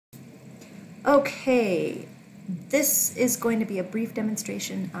Okay, this is going to be a brief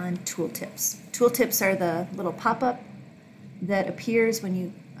demonstration on tooltips. Tooltips are the little pop-up that appears when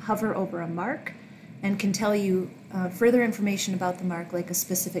you hover over a mark and can tell you further information about the mark, like a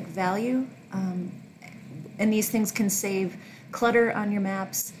specific value. And these things can save clutter on your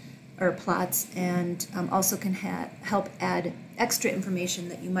maps or plots, and also can help add extra information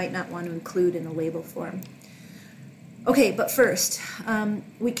that you might not want to include in a label form. Okay, but first,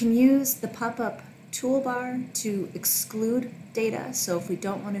 we can use the pop-up toolbar to exclude data. So if we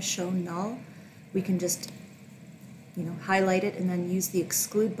don't want to show null, we can just highlight it and then use the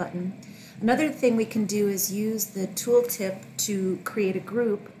exclude button. Another thing we can do is use the tooltip to create a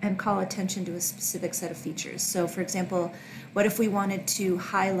group and call attention to a specific set of features. So for example, what if we wanted to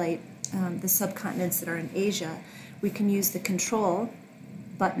highlight the subcontinents that are in Asia? We can use the control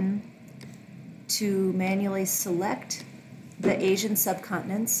button to manually select the Asian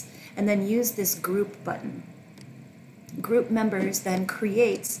subcontinents and then use this group button. Group members then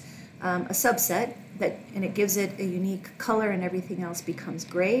creates a subset and it gives it a unique color, and everything else becomes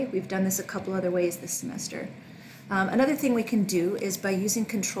gray. We've done this a couple other ways this semester. Another thing we can do is by using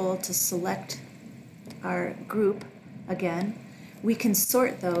control to select our group again, we can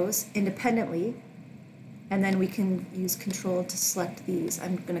sort those independently, and then we can use control to select these.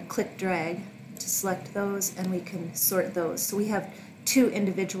 I'm going to click drag to select those, and we can sort those. So we have two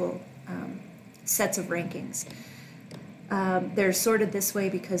individual sets of rankings. They're sorted this way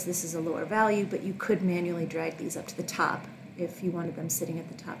because this is a lower value, but you could manually drag these up to the top if you wanted them sitting at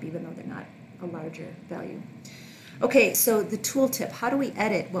the top, even though they're not a larger value. Okay, so the tooltip, how do we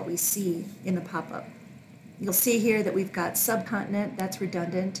edit what we see in the pop-up? You'll see here that we've got subcontinent, that's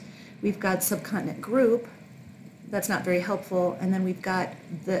redundant. We've got subcontinent group, that's not very helpful, and then we've got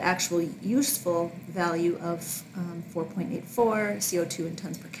the actual useful value of 4.84 CO2 in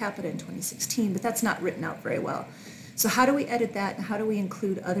tons per capita in 2016, but that's not written out very well. So how do we edit that, and how do we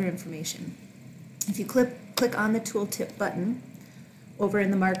include other information? If you click on the tooltip button over in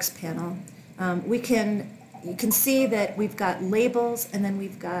the marks panel, you can see that we've got labels, and then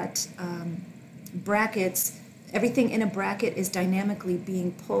we've got brackets. Everything in a bracket is dynamically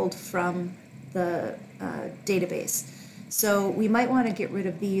being pulled from the database. So we might want to get rid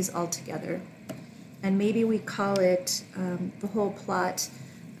of these altogether, and maybe we call it the whole plot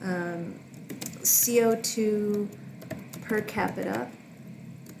CO2 per capita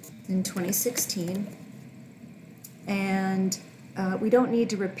in 2016, and we don't need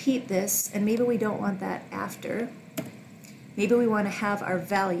to repeat this, and maybe we don't want that after. Maybe we want to have our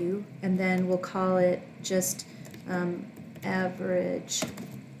value, and then we'll call it just average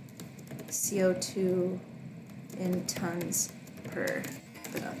CO2 in tons per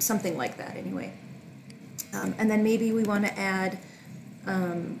capita, something like that anyway. And then maybe we want to add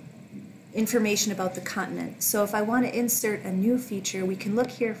information about the continent. So if I want to insert a new feature, we can look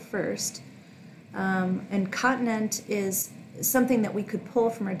here first, and continent is something that we could pull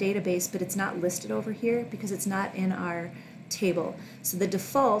from our database, but it's not listed over here because it's not in our table. So the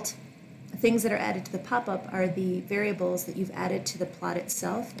default things that are added to the pop-up are the variables that you've added to the plot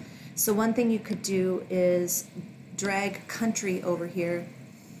itself. So one thing you could do is drag country over here,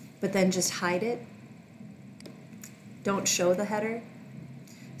 but then just hide it. Don't show the header.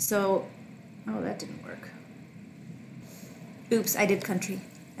 So, oh, that didn't work. Oops, I did country.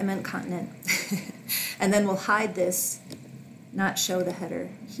 I meant continent. And then we'll hide this, not show the header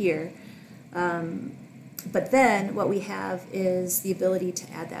here. But then what we have is the ability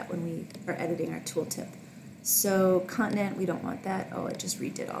to add that when we are editing our tooltip. So continent, we don't want that. Oh, it just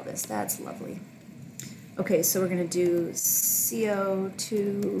redid all this. That's lovely. Okay, so we're going to do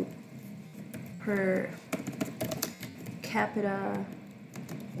CO2 per capita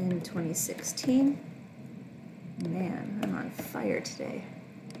in 2016. Man, I'm on fire today.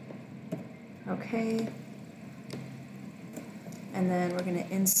 Okay. And then we're going to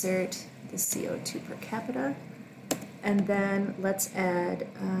insert the CO2 per capita. And then let's add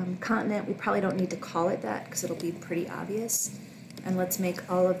continent. We probably don't need to call it that because it'll be pretty obvious. And let's make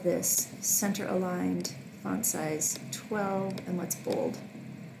all of this center aligned, font size 12, and let's bold.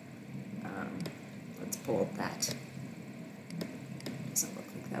 Let's bold that. Doesn't look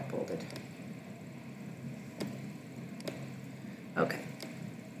like that bolded. Okay.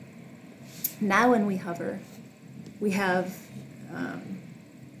 Now when we hover, we have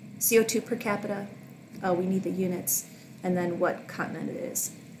CO2 per capita. Oh, we need the units, and then what continent it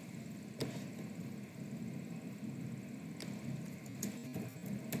is.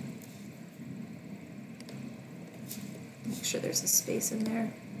 Make sure there's a space in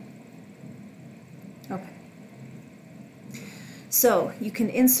there. Okay. So you can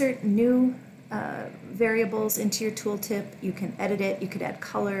insert new variables into your tooltip. You can edit it, you could add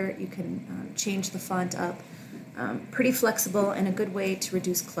color, you can change the font up. Pretty flexible and a good way to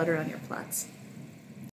reduce clutter on your plots.